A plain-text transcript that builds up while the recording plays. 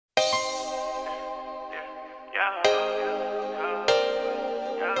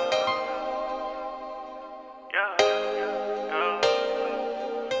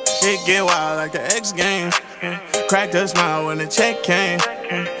It get wild like the X Games. Cracked a smile when the check came.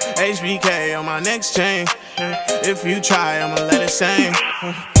 HBK on my next chain. If you try, I'ma let it sing.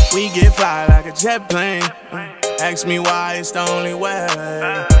 We get fly like a jet plane. Ask me why, it's the only way.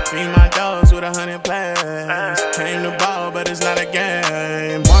 Feed my dogs with 100 plays. Came to ball, but it's not a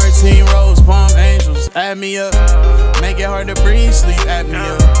game. Martine Rose, Palm Angels, add me up. Make it hard to breathe, sleep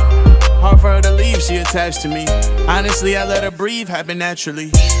apnea. Hard for her to leave, she attached to me. Honestly, I let her breathe, happen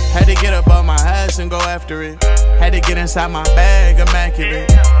naturally. Had to get up on my ass and go after it. Had to get inside my bag, immaculate.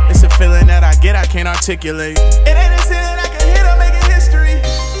 It's a feeling that I get, I can't articulate. It ain't a sin that I can hit or make it history.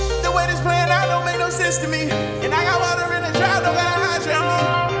 The way this playing out don't make no sense to me. And I got water in the drought, don't gotta hydrate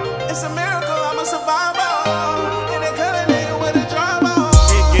me. It's a miracle, I'm a survivor. And a color nigga with a driver.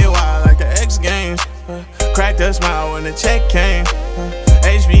 It get wild like the X Games. Cracked a smile when the check came.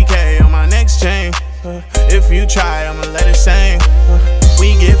 HBK on my next chain. If you try, I'ma let it sing.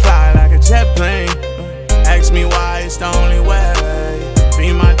 We get fly like a jet plane. Ask me why, it's the only way.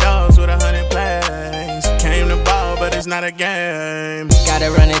 Feed my dogs with 100 plays. Came to ball, but it's not a game.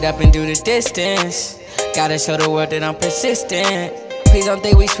 Gotta run it up and do the distance. Gotta show the world that I'm persistent. Please don't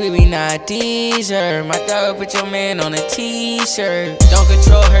think we sweet, we not teaser. My dog put your man on a t-shirt. Don't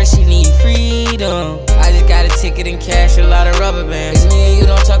control her, she need freedom. I just got a ticket and cash, a lot of rubber bands. It's me and you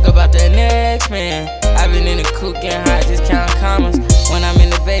don't talk about the next man. I've been in the coop getting high, just counting commas. When I'm in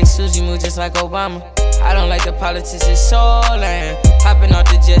the bay, Susie move just like Obama. I don't like the politics, it's so lame. Hopping off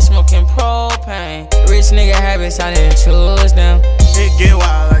the jet, smoking propane. Rich nigga habits, I didn't choose them. It get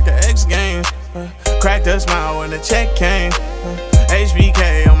wild like the X Games. Cracked a smile when the check came.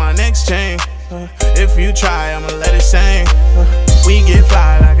 HBK on my next chain. If you try, I'ma let it sing. We get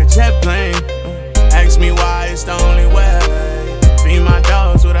fly like